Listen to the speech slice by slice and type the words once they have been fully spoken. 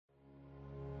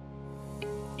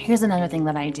Here's another thing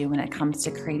that I do when it comes to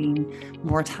creating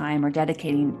more time or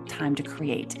dedicating time to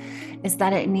create is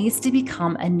that it needs to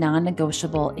become a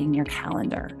non-negotiable in your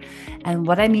calendar. And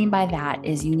what I mean by that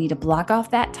is you need to block off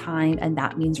that time, and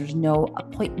that means there's no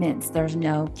appointments, there's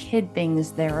no kid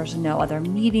things, there's no other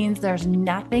meetings, there's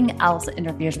nothing else that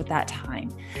interferes with that time.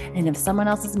 And if someone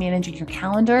else is managing your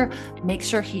calendar, make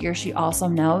sure he or she also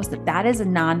knows that that is a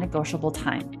non-negotiable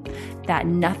time, that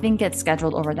nothing gets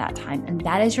scheduled over that time, and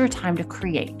that is your time to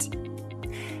create.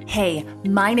 Hey,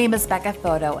 my name is Becca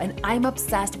Photo, and I'm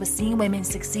obsessed with seeing women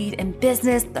succeed in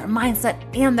business, their mindset,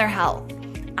 and their health.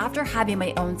 After having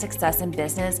my own success in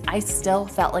business, I still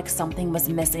felt like something was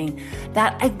missing,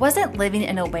 that I wasn't living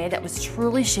in a way that was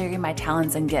truly sharing my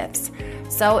talents and gifts.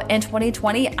 So in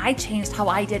 2020, I changed how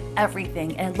I did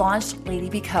everything and launched Lady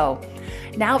Be Co.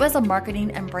 Now, as a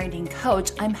marketing and branding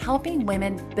coach, I'm helping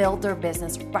women build their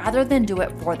business rather than do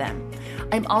it for them.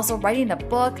 I'm also writing a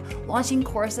book, launching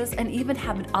courses, and even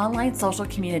have an online social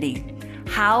community.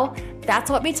 How? That's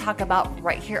what we talk about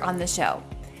right here on the show.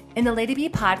 In the Lady Be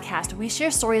podcast, we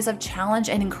share stories of challenge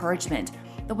and encouragement.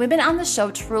 The women on the show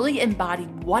truly embody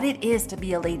what it is to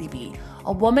be a Lady Be,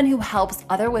 a woman who helps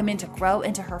other women to grow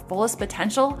into her fullest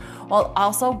potential while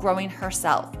also growing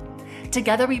herself.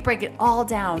 Together, we break it all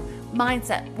down: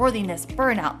 mindset, worthiness,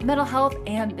 burnout, mental health,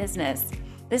 and business.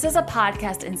 This is a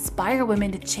podcast to inspire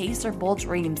women to chase their bold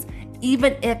dreams,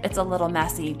 even if it's a little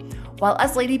messy, while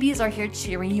us Lady Bees are here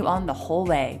cheering you on the whole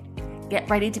way. Get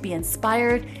ready to be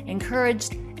inspired,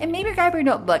 encouraged, and maybe grab your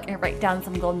notebook and write down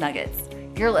some gold nuggets.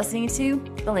 You're listening to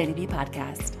the Lady Bee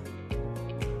Podcast.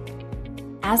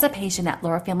 As a patient at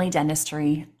Laura Family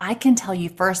Dentistry, I can tell you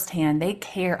firsthand they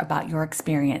care about your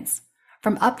experience.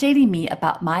 From updating me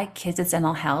about my kids'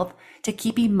 dental health to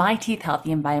keeping my teeth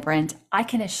healthy and vibrant, I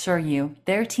can assure you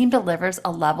their team delivers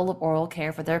a level of oral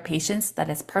care for their patients that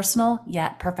is personal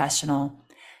yet professional.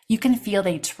 You can feel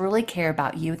they truly care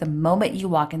about you the moment you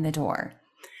walk in the door.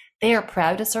 They are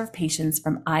proud to serve patients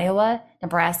from Iowa,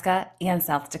 Nebraska, and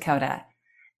South Dakota.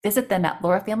 Visit them at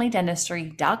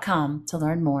laurafamilydentistry.com to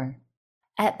learn more.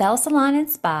 At Bell Salon and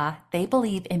Spa, they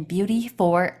believe in beauty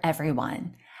for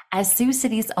everyone. As Sioux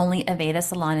City's only Aveda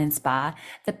Salon and Spa,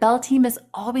 the Bell team is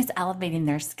always elevating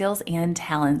their skills and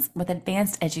talents with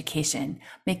advanced education,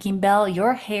 making Bell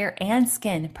your hair and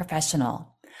skin professional.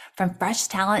 From fresh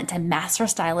talent to master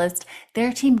stylist,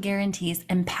 their team guarantees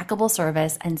impeccable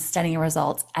service and stunning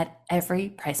results at every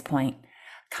price point.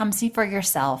 Come see for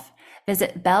yourself.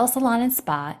 Visit Bell Salon and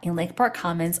Spa in Lakeport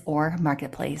Commons or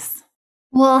Marketplace.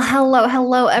 Well,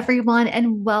 hello, everyone,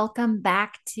 and welcome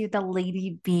back to the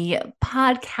Lady Bee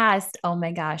podcast. Oh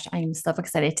my gosh, I am so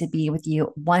excited to be with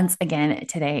you once again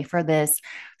today for this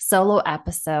solo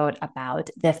episode about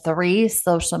the 3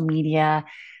 social media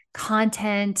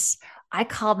content. I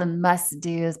call them must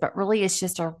do's, but really it's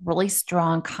just a really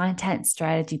strong content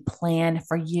strategy plan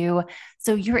for you.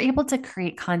 So you're able to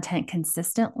create content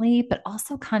consistently, but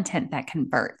also content that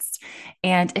converts.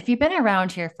 And if you've been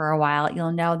around here for a while,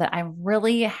 you'll know that I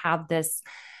really have this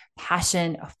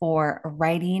passion for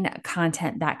writing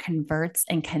content that converts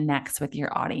and connects with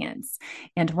your audience.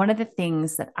 And one of the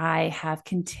things that I have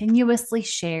continuously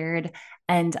shared,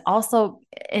 and also,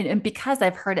 and because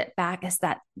I've heard it back, is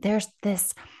that there's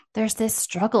this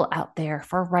struggle out there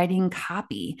for writing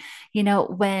copy. You know,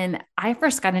 when I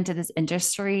first got into this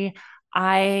industry,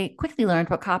 I quickly learned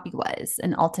what copy was.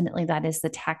 And ultimately, that is the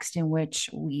text in which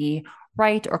we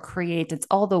write or create. It's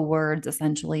all the words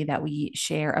essentially that we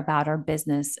share about our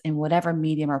business in whatever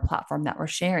medium or platform that we're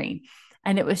sharing.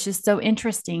 And it was just so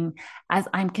interesting as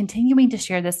I'm continuing to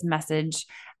share this message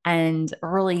and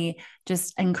really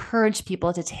just encourage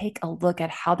people to take a look at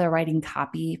how they're writing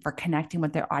copy for connecting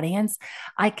with their audience.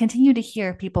 I continue to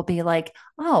hear people be like,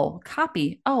 oh,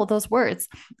 copy, oh, those words.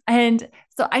 And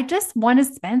so I just want to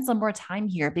spend some more time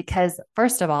here because,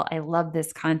 first of all, I love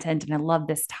this content and I love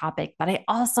this topic, but I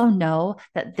also know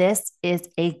that this is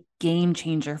a game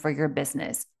changer for your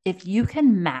business. If you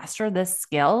can master this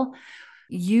skill,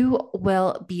 you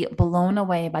will be blown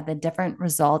away by the different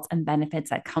results and benefits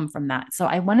that come from that. So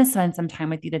I want to spend some time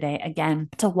with you today, again,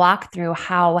 to walk through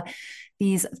how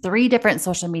these 3 different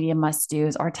social media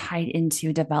must-dos are tied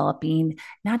into developing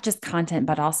not just content,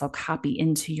 but also copy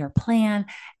into your plan.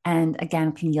 And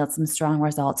again, can yield some strong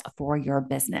results for your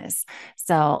business.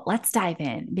 So let's dive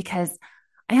in because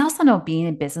I also know being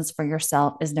in business for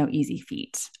yourself is no easy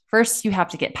feat. First, you have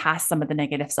to get past some of the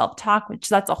negative self talk, which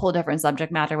that's a whole different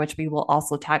subject matter, which we will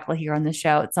also tackle here on the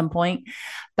show at some point.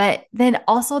 But then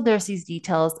also there's these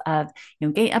details of,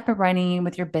 getting up and running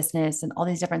with your business and all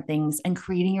these different things and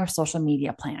creating your social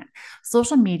media plan.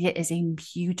 Social media is a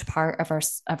huge part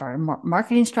of our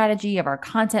marketing strategy, of our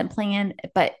content plan,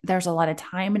 but there's a lot of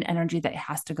time and energy that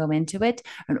has to go into it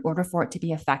in order for it to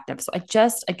be effective. So I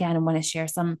just again want to share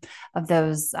some of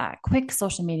those quick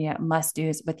social media must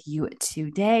do's with you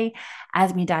today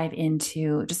as we dive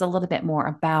into just a little bit more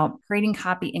about creating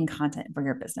copy and content for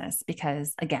your business.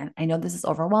 Because again, I know this is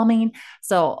overwhelming.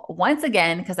 So, once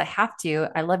again, because I have to,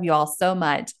 I love you all so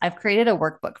much, I've created a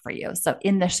workbook for you. So,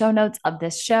 in the show notes of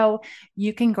this show,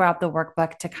 you can grab the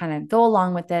workbook to kind of go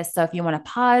along with this. So, if you want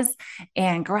to pause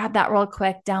and grab that real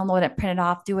quick, download it, print it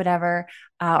off, do whatever,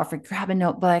 or if you grab a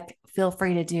notebook, feel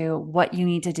free to do what you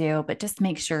need to do, but just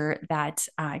make sure that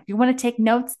if you want to take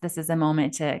notes, this is a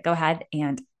moment to go ahead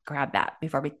and grab that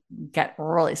before we get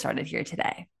really started here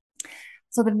today.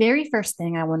 So, the very first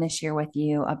thing I want to share with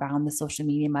you about the social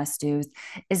media must do's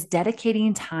is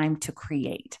dedicating time to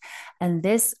create. And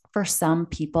this, for some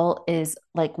people, is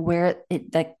like where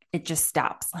it just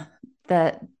stops.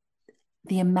 The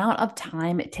the amount of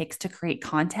time it takes to create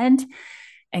content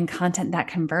and content that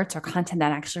converts or content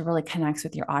that actually really connects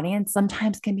with your audience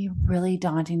sometimes can be really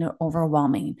daunting and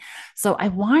overwhelming. So I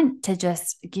want to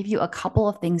just give you a couple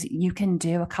of things that you can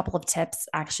do, a couple of tips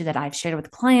actually that I've shared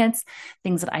with clients,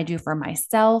 things that I do for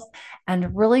myself,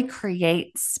 and really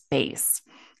create space.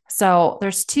 So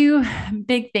there's two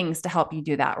big things to help you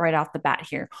do that right off the bat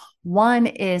here. One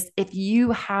is if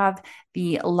you have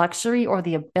the luxury or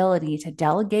the ability to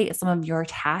delegate some of your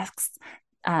tasks,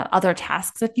 other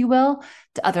tasks, if you will,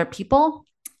 to other people,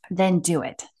 then do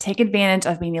it. Take advantage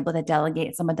of being able to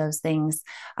delegate some of those things,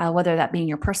 whether that be in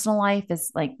your personal life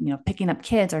is like, picking up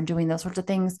kids or doing those sorts of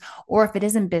things, or if it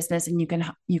is in business and you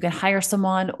can hire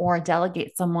someone or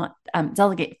delegate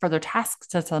further tasks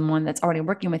to someone that's already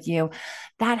working with you.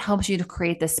 That helps you to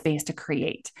create the space to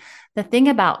create. The thing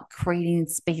about creating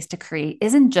space to create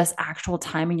isn't just actual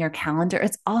time in your calendar,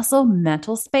 it's also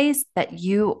mental space that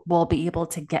you will be able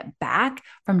to get back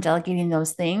from delegating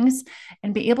those things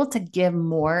and be able to give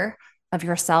more of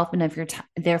yourself and of your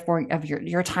therefore of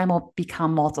your time will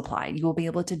become multiplied. You will be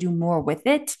able to do more with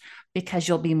it because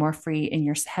you'll be more free in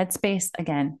your headspace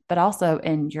again, but also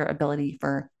in your ability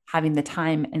for having the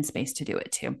time and space to do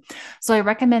it too. So I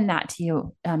recommend that to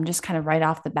you, just kind of right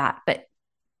off the bat. But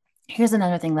here's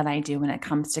another thing that I do when it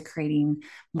comes to creating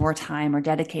more time or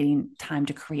dedicating time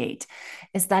to create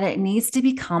is that it needs to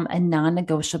become a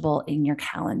non-negotiable in your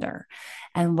calendar.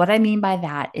 And what I mean by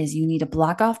that is you need to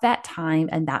block off that time.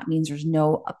 And that means there's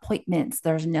no appointments,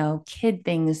 there's no kid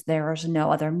things, there's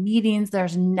no other meetings,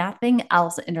 there's nothing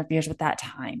else that interferes with that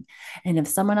time. And if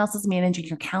someone else is managing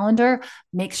your calendar,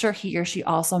 make sure he or she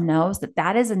also knows that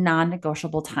that is a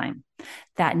non-negotiable time,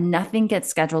 that nothing gets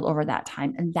scheduled over that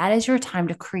time. And that is your time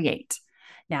to create.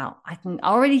 Now, I can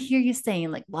already hear you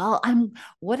saying, like, well,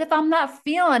 what if I'm not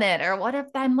feeling it? Or what if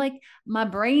I'm like, my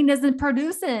brain isn't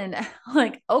producing?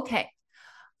 Like, okay,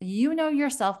 you know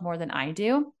yourself more than I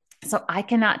do. So I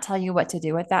cannot tell you what to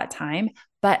do at that time.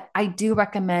 But I do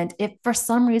recommend if for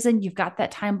some reason you've got that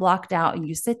time blocked out and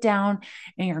you sit down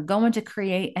and you're going to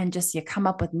create and just you come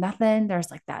up with nothing,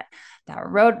 there's like that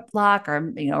roadblock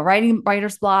or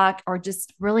writer's block or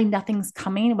just really nothing's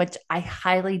coming, which I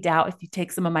highly doubt. If you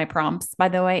take some of my prompts, by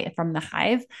the way, from the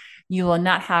Hive, you will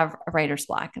not have a writer's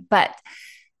block. But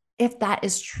if that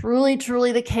is truly,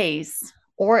 truly the case,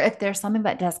 or if there's something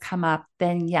that does come up,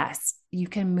 then yes, you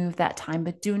can move that time,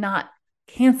 but do not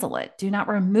cancel it. Do not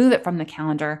remove it from the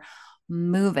calendar.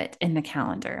 Move it in the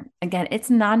calendar. Again, it's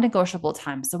non-negotiable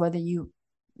time. So whether you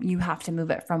have to move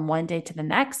it from one day to the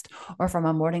next or from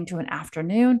a morning to an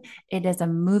afternoon, it is a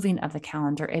moving of the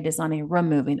calendar. It is not a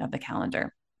removing of the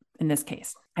calendar in this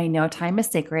case. I know time is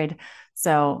sacred,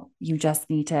 so you just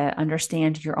need to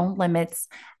understand your own limits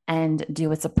and do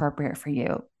what's appropriate for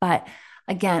you. But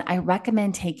again, I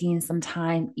recommend taking some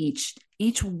time each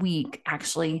week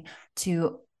actually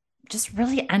to just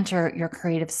really enter your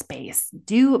creative space.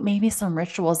 Do maybe some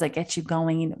rituals that get you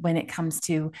going when it comes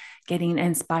to getting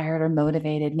inspired or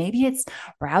motivated. Maybe it's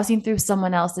browsing through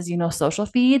someone else's, social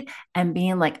feed and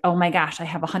being like, oh my gosh, I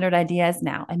have 100 ideas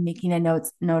now, and making a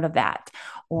note of that.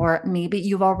 Or maybe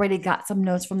you've already got some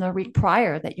notes from the week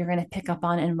prior that you're going to pick up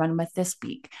on and run with this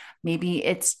week. Maybe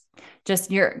it's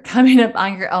just you're coming up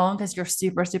on your own because you're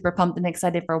super, super pumped and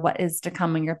excited for what is to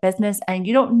come in your business. And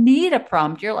you don't need a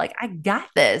prompt. You're like, I got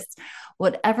this.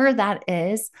 Whatever that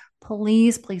is,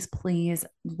 please, please, please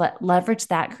leverage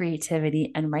that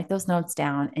creativity and write those notes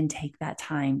down and take that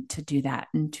time to do that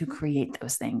and to create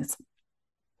those things.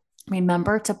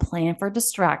 Remember to plan for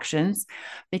distractions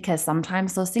because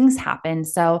sometimes those things happen.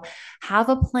 So, have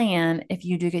a plan if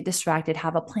you do get distracted.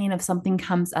 Have a plan if something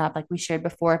comes up, like we shared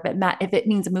before. If it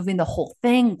means moving the whole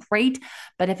thing, great.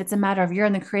 But if it's a matter of you're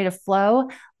in the creative flow,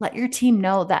 let your team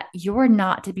know that you're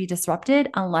not to be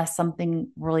disrupted unless something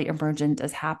really emergent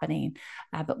is happening.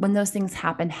 But when those things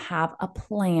happen, have a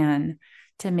plan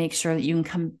to make sure that you can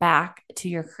come back to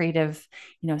your creative,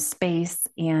 space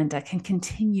and can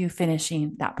continue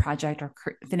finishing that project or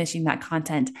finishing that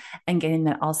content and getting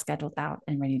that all scheduled out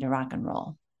and ready to rock and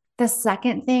roll. The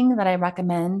second thing that I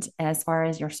recommend as far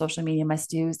as your social media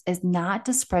must-dos is not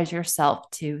to spread yourself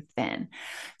too thin.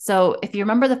 So if you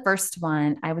remember the first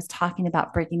one, I was talking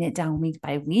about breaking it down week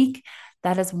by week.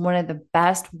 That is one of the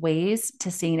best ways to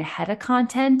staying ahead of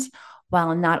content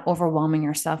while not overwhelming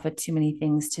yourself with too many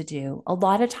things to do. A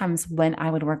lot of times when I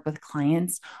would work with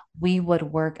clients, we would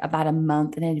work about a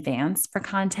month in advance for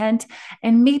content.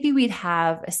 And maybe we'd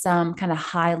have some kind of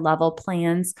high level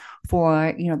plans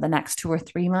for, the next 2 or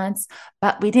 3 months,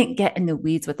 but we didn't get in the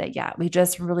weeds with it yet. We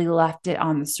just really left it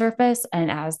on the surface.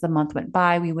 And as the month went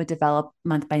by, we would develop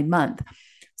month by month.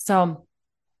 So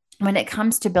when it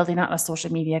comes to building out a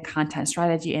social media content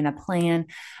strategy and a plan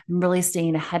and really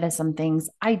staying ahead of some things,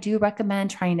 I do recommend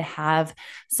trying to have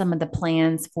some of the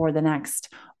plans for the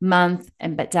next month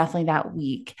but definitely that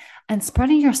week. And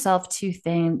spreading yourself too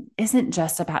thin isn't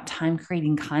just about time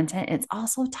creating content, it's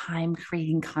also time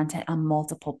creating content on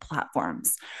multiple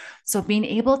platforms. So being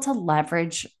able to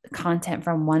leverage content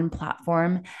from one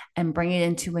platform and bring it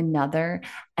into another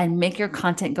and make your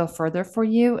content go further for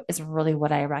you is really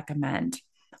what I recommend.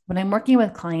 When I'm working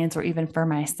with clients or even for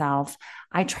myself,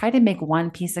 I try to make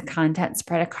one piece of content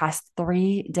spread across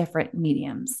 3 different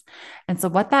mediums. And so,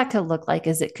 what that could look like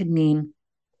is it could mean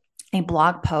a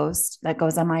blog post that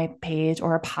goes on my page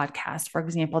or a podcast, for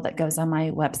example, that goes on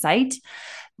my website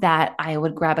that I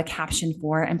would grab a caption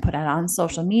for and put it on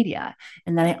social media.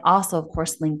 And then I also, of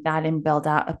course, link that and build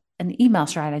out an email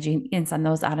strategy and send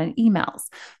those out in emails.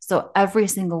 So every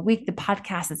single week, the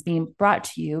podcast is being brought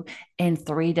to you in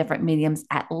 3 different mediums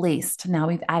at least. Now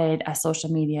we've added a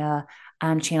social media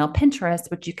channel,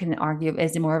 Pinterest, which you can argue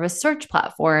is more of a search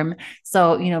platform.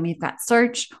 So, we've got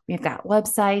search, we've got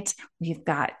website, we've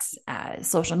got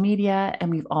social media,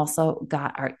 and we've also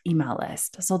got our email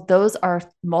list. So those are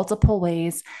multiple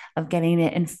ways of getting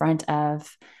it in front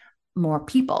of more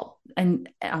people and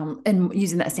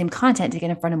using that same content to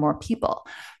get in front of more people.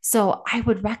 So I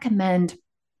would recommend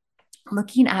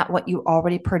looking at what you're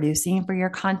already producing for your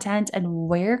content and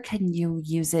where can you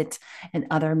use it in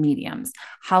other mediums.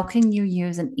 How can you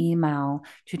use an email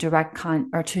to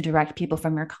direct people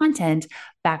from your content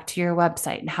back to your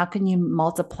website? And how can you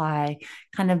multiply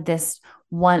kind of this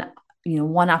one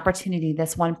opportunity,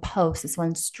 this one post, this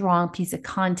one strong piece of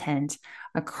content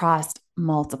across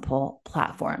multiple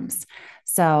platforms?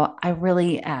 So I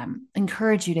really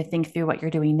encourage you to think through what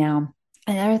you're doing now.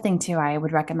 Another thing too, I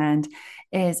would recommend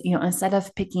is, instead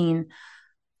of picking,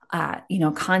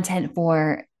 content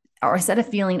or instead of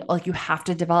feeling like you have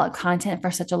to develop content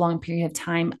for such a long period of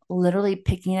time, literally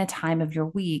picking a time of your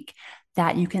week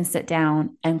that you can sit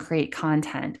down and create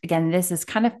content. Again, this is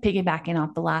kind of piggybacking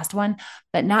off the last one,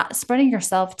 but not spreading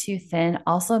yourself too thin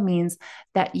also means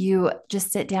that you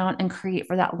just sit down and create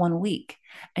for that one week.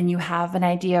 And you have an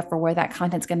idea for where that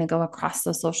content's going to go across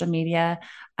the social media,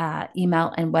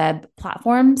 email, and web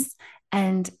platforms.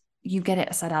 And you get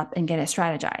it set up and get it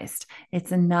strategized.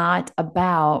 It's not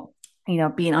about,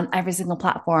 being on every single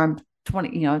platform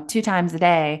 2 times a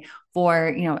day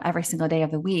for, every single day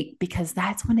of the week, because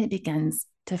that's when it begins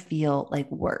to feel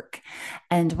like work.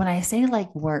 And when I say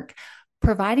like work,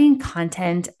 providing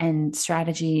content and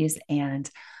strategies and,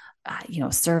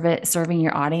 serving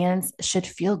your audience should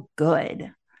feel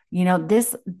good.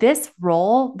 This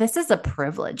role, this is a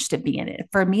privilege to be in it.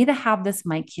 For me to have this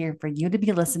mic here, for you to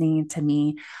be listening to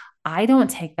me, I don't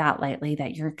take that lightly,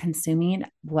 that you're consuming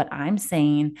what I'm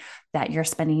saying, that you're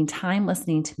spending time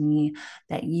listening to me,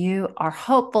 that you are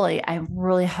hopefully, I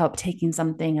really hope, taking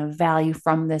something of value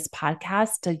from this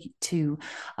podcast to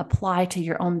apply to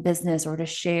your own business or to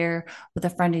share with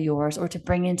a friend of yours or to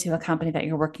bring into a company that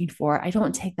you're working for. I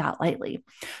don't take that lightly.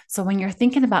 So when you're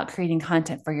thinking about creating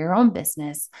content for your own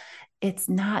business, it's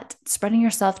not spreading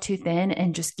yourself too thin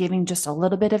and just giving just a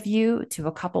little bit of you to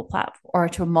a couple or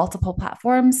to multiple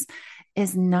platforms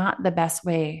is not the best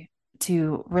way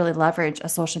to really leverage a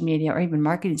social media or even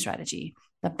marketing strategy.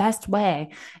 The best way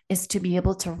is to be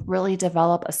able to really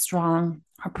develop a strong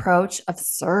approach of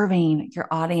serving your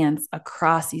audience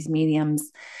across these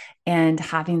mediums and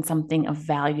having something of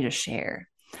value to share.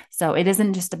 So it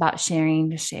isn't just about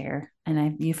sharing to share.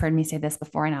 And you've heard me say this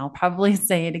before, and I'll probably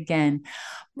say it again,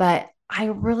 but I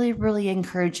really, really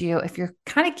encourage you, if you're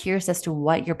kind of curious as to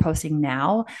what you're posting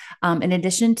now, in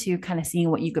addition to kind of seeing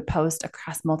what you could post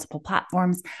across multiple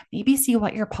platforms, maybe see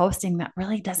what you're posting that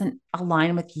really doesn't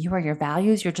align with you or your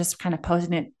values. You're just kind of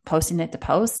posting it to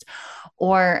post.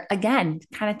 Or again,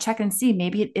 kind of check and see,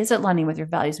 maybe it is aligning with your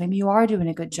values. Maybe you are doing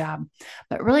a good job,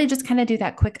 but really just kind of do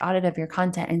that quick audit of your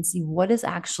content and see what is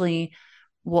actually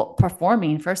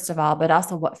performing, first of all, but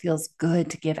also what feels good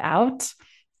to give out.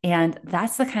 And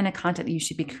that's the kind of content that you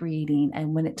should be creating.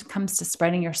 And when it comes to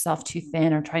spreading yourself too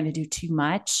thin or trying to do too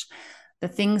much, the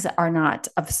things that are not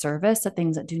of service, the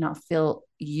things that do not fill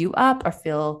you up or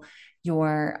fill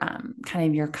your kind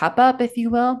of your cup up, if you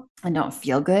will, and don't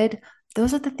feel good,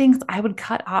 those are the things I would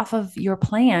cut off of your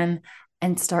plan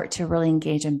and start to really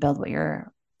engage and build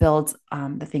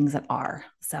the things that are.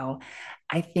 So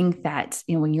I think that,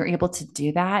 when you're able to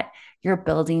do that, you're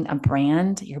building a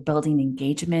brand, you're building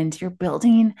engagement, you're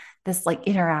building this like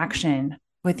interaction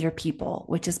with your people,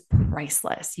 which is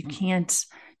priceless. You can't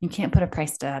put a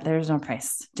price to that. There's no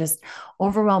price. Just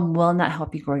overwhelm will not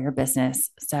help you grow your business.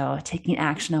 So taking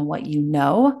action on what you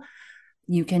know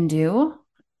you can do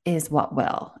is what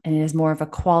will. And it is more of a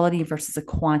quality versus a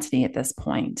quantity at this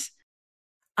point.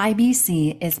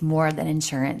 IBC is more than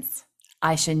insurance.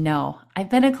 I should know.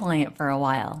 I've been a client for a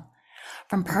while.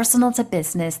 From personal to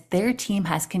business, their team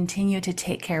has continued to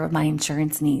take care of my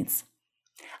insurance needs.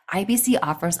 IBC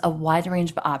offers a wide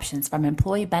range of options from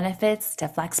employee benefits to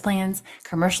flex plans,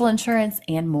 commercial insurance,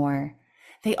 and more.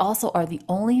 They also are the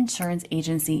only insurance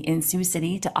agency in Sioux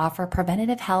City to offer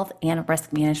preventative health and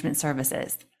risk management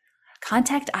services.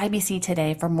 Contact IBC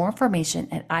today for more information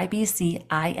at ibcins.biz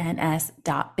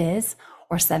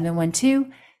or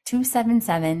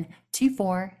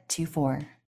 712-277-2424.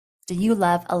 Do you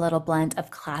love a little blend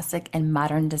of classic and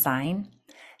modern design?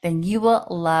 Then you will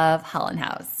love Holland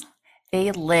House.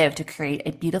 They live to create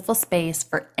a beautiful space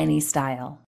for any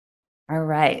style. All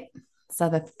right. So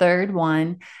the third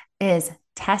one is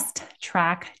test,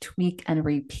 track, tweak, and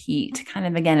repeat. Kind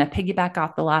of, again, a piggyback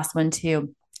off the last one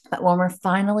too. But when we're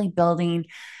finally building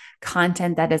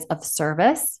content that is of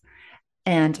service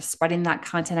and spreading that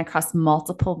content across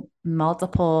multiple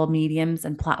mediums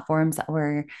and platforms that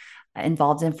we're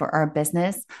involved in for our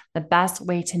business, the best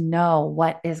way to know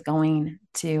what is going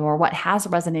to, or what has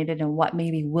resonated and what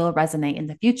maybe will resonate in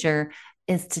the future,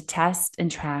 is to test and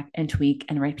track and tweak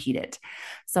and repeat it.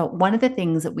 So one of the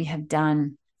things that we have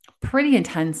done pretty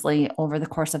intensely over the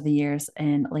course of the years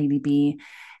in Lady B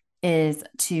is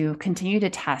to continue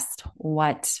to test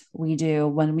what we do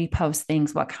when we post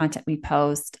things, what content we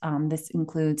post. This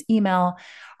includes our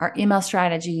email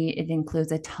strategy. It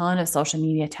includes a ton of social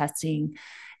media testing.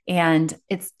 And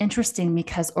it's interesting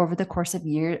because over the course of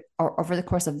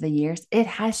the years, it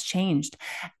has changed.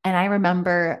 And I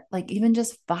remember, like, even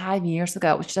just 5 years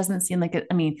ago, which doesn't seem like it,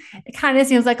 I mean, it kind of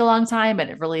seems like a long time, but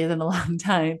it really isn't a long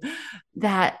time,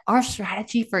 that our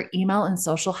strategy for email and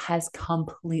social has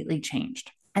completely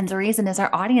changed. And the reason is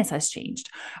our audience has changed.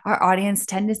 Our audience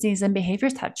tendencies and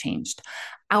behaviors have changed.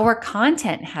 Our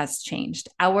content has changed.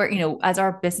 As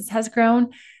our business has grown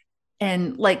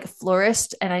and like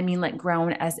flourished, and I mean like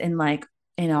grown as in like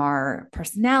in our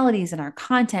personalities and our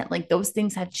content, like those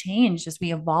things have changed as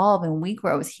we evolve and we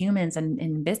grow as humans and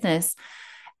in business.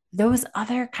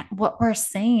 What we're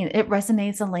saying, it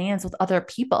resonates and lands with other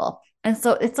people. And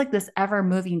so it's like this ever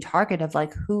moving target of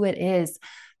like who it is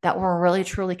that we're really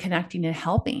truly connecting and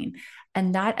helping.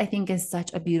 And that, I think, is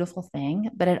such a beautiful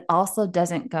thing, but it also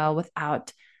doesn't go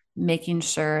without making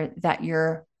sure that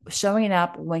you're showing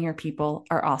up when your people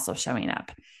are also showing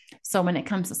up. So when it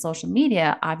comes to social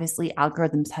media, obviously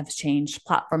algorithms have changed,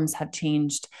 platforms have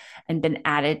changed and been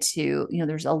added to,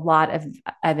 there's a lot of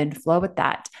ebb and flow with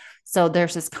that. So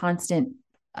there's this constant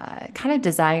kind of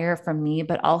desire from me,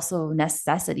 but also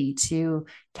necessity to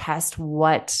test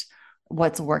what's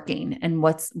working and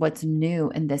what's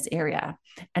new in this area.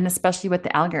 And especially with the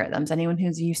algorithms, anyone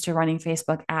who's used to running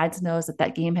Facebook ads knows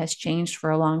that game has changed for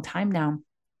a long time now.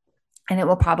 And it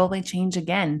will probably change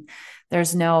again.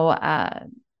 There's no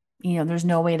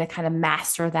way to kind of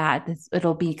master that.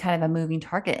 It'll be kind of a moving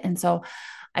target. And so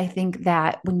I think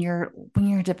that when you're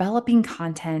developing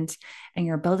content and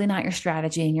you're building out your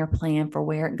strategy and your plan for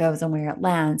where it goes and where it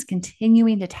lands,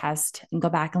 continuing to test and go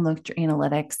back and look at your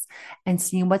analytics and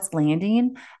see what's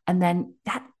landing. And then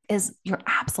that is your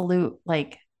absolute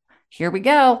like here we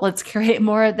go. Let's create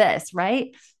more of this,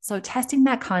 right? So testing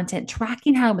that content,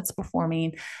 tracking how it's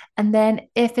performing, and then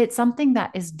if it's something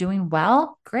that is doing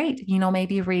well, great.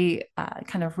 Maybe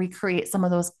kind of recreate some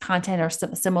of those content or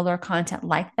similar content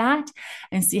like that,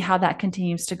 and see how that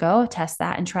continues to go. Test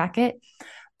that and track it.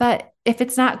 But if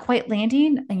it's not quite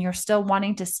landing and you're still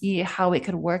wanting to see how it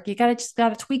could work, you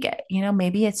gotta tweak it.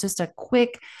 Maybe it's just a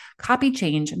quick copy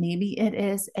change. Maybe it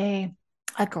is a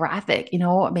graphic,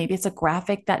 maybe it's a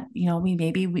graphic that, we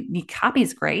need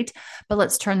copies great, but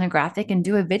let's turn the graphic and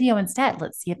do a video instead.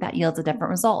 Let's see if that yields a different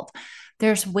result.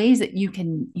 There's ways that you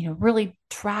can, really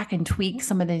track and tweak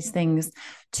some of these things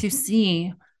to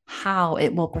see how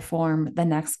it will perform the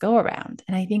next go around.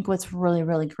 And I think what's really,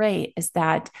 really great is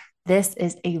that this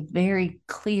is a very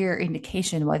clear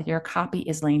indication whether your copy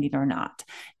is landing or not.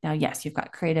 Now, yes, you've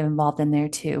got creative involved in there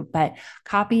too, but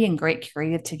copy and great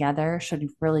creative together should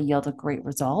really yield a great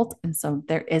result. And so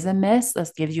there is a miss.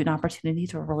 This gives you an opportunity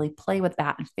to really play with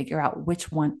that and figure out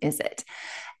which one is it.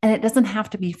 And it doesn't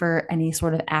have to be for any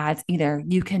sort of ads either.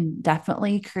 You can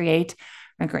definitely create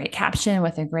a great caption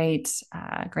with a great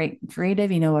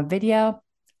creative, a video,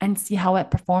 and see how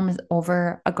it performs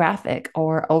over a graphic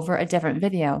or over a different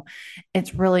video.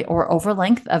 It's really, or over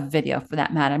length of video for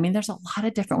that matter. I mean, there's a lot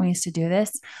of different ways to do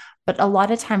this, but a lot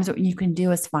of times what you can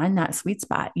do is find that sweet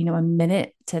spot. A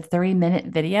minute to 3 minute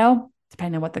video,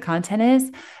 depending on what the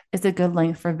content is a good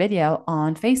length for video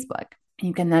on Facebook.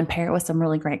 You can then pair it with some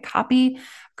really great copy,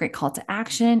 great call to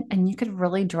action, and you could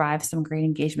really drive some great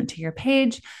engagement to your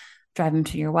page, drive them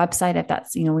to your website if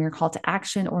that's, your call to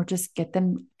action, or just get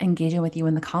them engaging with you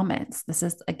in the comments. This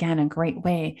is, again, a great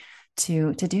way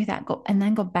to do that. And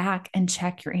then go back and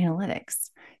check your analytics,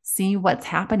 see what's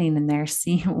happening in there,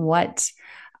 see what,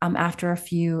 after a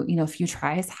few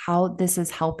tries, how this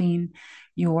is helping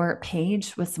your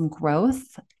page with some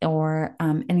growth, or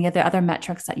any of the other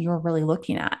metrics that you're really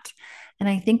looking at. And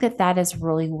I think that is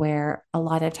really where a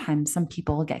lot of times some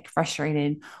people get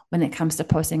frustrated when it comes to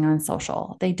posting on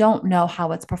social. They don't know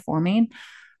how it's performing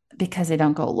because they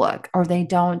don't go look, or they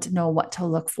don't know what to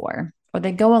look for, or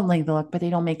they go and look, but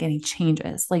they don't make any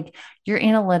changes. Like your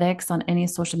analytics on any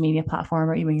social media platform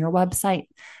or even your website,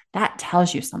 that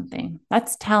tells you something.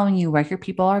 That's telling you where your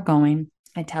people are going.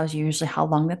 It tells you usually how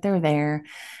long that they're there.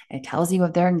 It tells you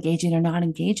if they're engaging or not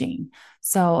engaging.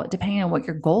 So, depending on what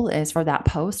your goal is for that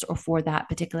post or for that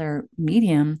particular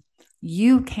medium,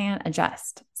 you can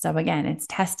adjust. So, again, it's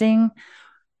testing,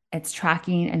 it's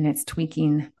tracking, and it's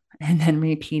tweaking, and then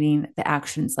repeating the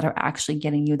actions that are actually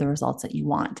getting you the results that you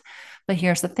want. But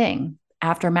here's the thing,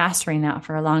 after mastering that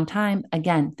for a long time,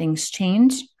 again, things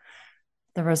change.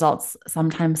 The results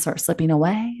sometimes start slipping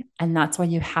away. And that's why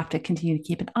you have to continue to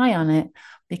keep an eye on it,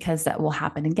 because that will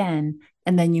happen again.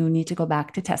 And then you need to go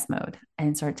back to test mode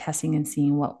and start testing and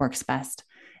seeing what works best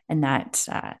in that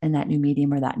new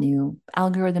medium, or that new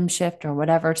algorithm shift, or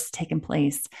whatever's taken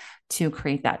place to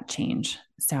create that change.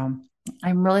 So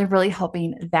I'm really, really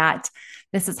hoping that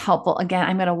this is helpful. Again,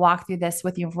 I'm going to walk through this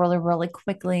with you really, really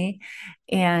quickly.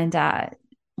 And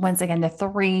once again, the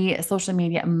 3 social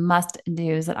media must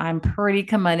do's that I'm pretty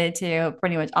committed to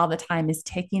pretty much all the time is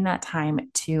taking that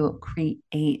time to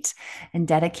create and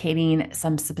dedicating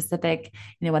some specific,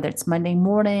 whether it's Monday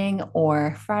morning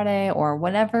or Friday or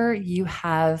whatever you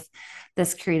have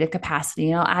this creative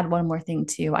capacity. And I'll add one more thing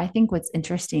too. I think what's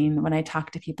interesting when I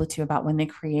talk to people too about when they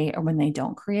create or when they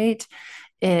don't create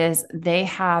is they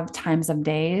have times of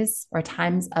days, or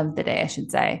times of the day, I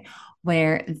should say,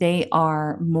 where they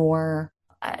are more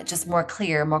just more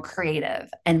clear, more creative.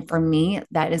 And for me,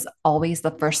 that is always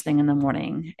the first thing in the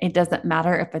morning. It doesn't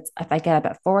matter if I get up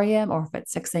at 4 a.m. or if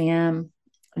it's 6 a.m.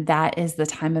 That is the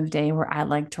time of day where I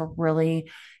like to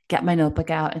really get my notebook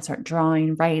out and start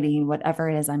drawing, writing, whatever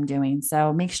it is I'm doing.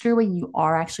 So make sure when you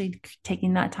are actually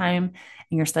taking that time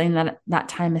and you're setting that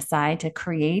time aside to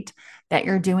create, that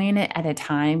you're doing it at a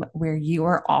time where you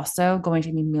are also going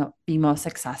to be most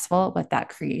successful with that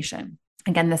creation.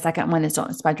 Again, the second one is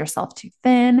don't spread yourself too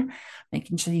thin,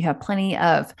 making sure you have plenty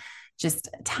of just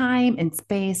time and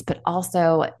space, but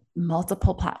also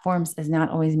multiple platforms does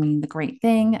not always mean the great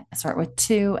thing. Start with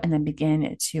 2 and then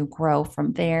begin to grow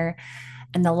from there.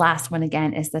 And the last one,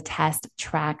 again, is the test,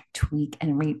 track, tweak,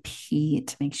 and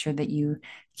repeat. Make sure that you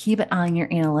keep it on your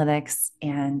analytics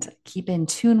and keep in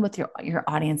tune with your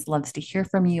audience loves to hear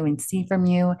from you and see from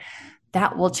you.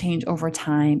 That will change over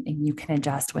time, and you can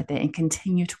adjust with it and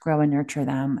continue to grow and nurture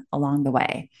them along the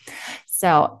way.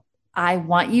 So I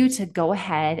want you to go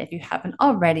ahead, if you haven't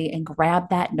already, and grab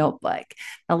that notebook.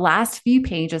 The last few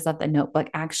pages of the notebook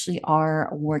actually are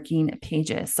working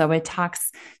pages. So it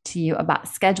talks to you about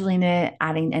scheduling it,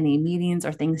 adding any meetings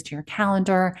or things to your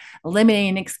calendar,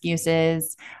 eliminating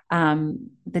excuses,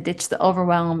 the ditch the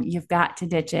overwhelm. You've got to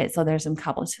ditch it. So there's some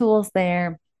couple of tools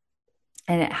there,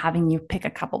 and having you pick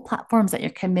a couple platforms that you're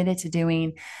committed to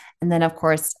doing. And then, of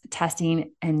course,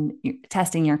 testing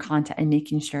your content and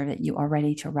making sure that you are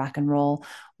ready to rock and roll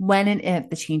when and if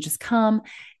the changes come,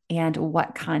 and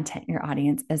what content your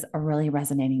audience is really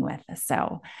resonating with.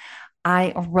 So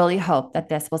I really hope that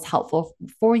this was helpful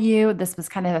for you. This was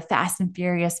kind of a fast and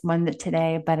furious one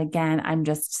today. But again, I'm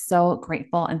just so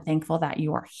grateful and thankful that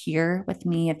you are here with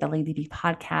me at the Lady B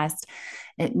podcast.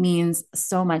 It means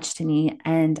so much to me.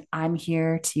 And I'm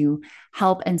here to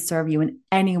help and serve you in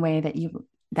any way that you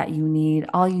need.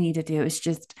 All you need to do is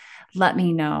just let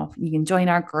me know. You can join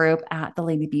our group at the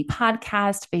Lady B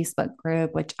Podcast Facebook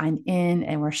group, which I'm in,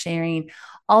 and we're sharing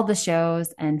all the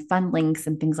shows and fun links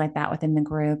and things like that within the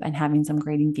group, and having some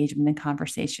great engagement and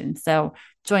conversation. So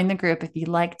join the group if you'd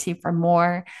like to for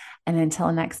more. And until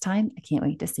next time, I can't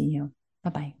wait to see you.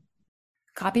 Bye-bye.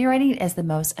 Copywriting is the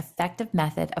most effective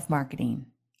method of marketing.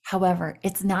 However,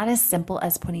 it's not as simple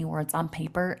as putting words on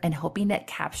paper and hoping it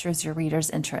captures your reader's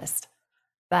interest.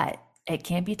 But it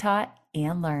can be taught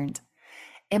and learned.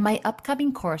 In my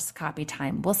upcoming course, Copy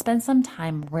Time, we'll spend some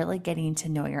time really getting to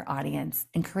know your audience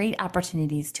and create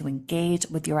opportunities to engage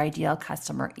with your ideal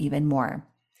customer even more.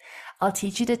 I'll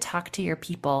teach you to talk to your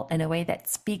people in a way that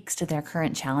speaks to their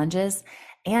current challenges,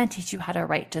 and teach you how to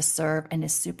write to serve in a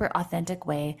super authentic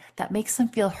way that makes them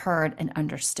feel heard and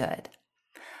understood.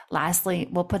 Lastly,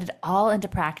 we'll put it all into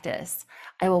practice.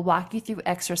 I will walk you through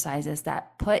exercises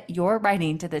that put your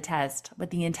writing to the test with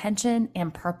the intention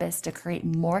and purpose to create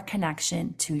more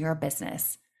connection to your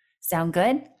business. Sound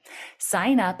good?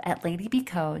 Sign up at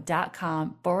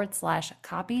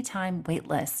ladybco.com/copytime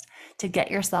waitlist to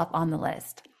get yourself on the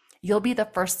list. You'll be the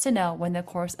first to know when the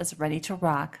course is ready to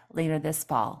rock later this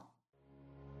fall.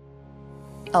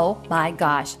 Oh my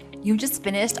gosh, you just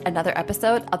finished another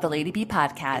episode of the Lady B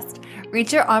podcast.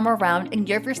 Reach your arm around and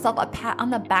give yourself a pat on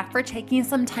the back for taking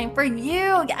some time for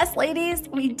you. Yes, ladies,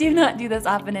 we do not do this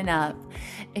often enough.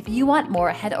 If you want more,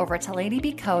 head over to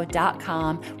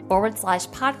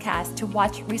ladybco.com/podcast to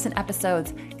watch recent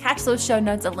episodes, catch those show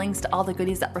notes and links to all the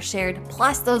goodies that were shared,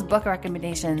 plus those book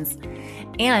recommendations.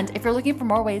 And if you're looking for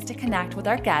more ways to connect with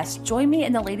our guests, join me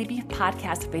in the Lady B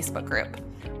podcast Facebook group.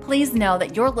 Please know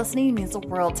that your listening means the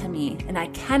world to me, and I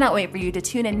cannot wait for you to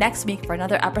tune in next week for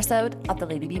another episode of the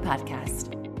Lady B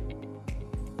podcast.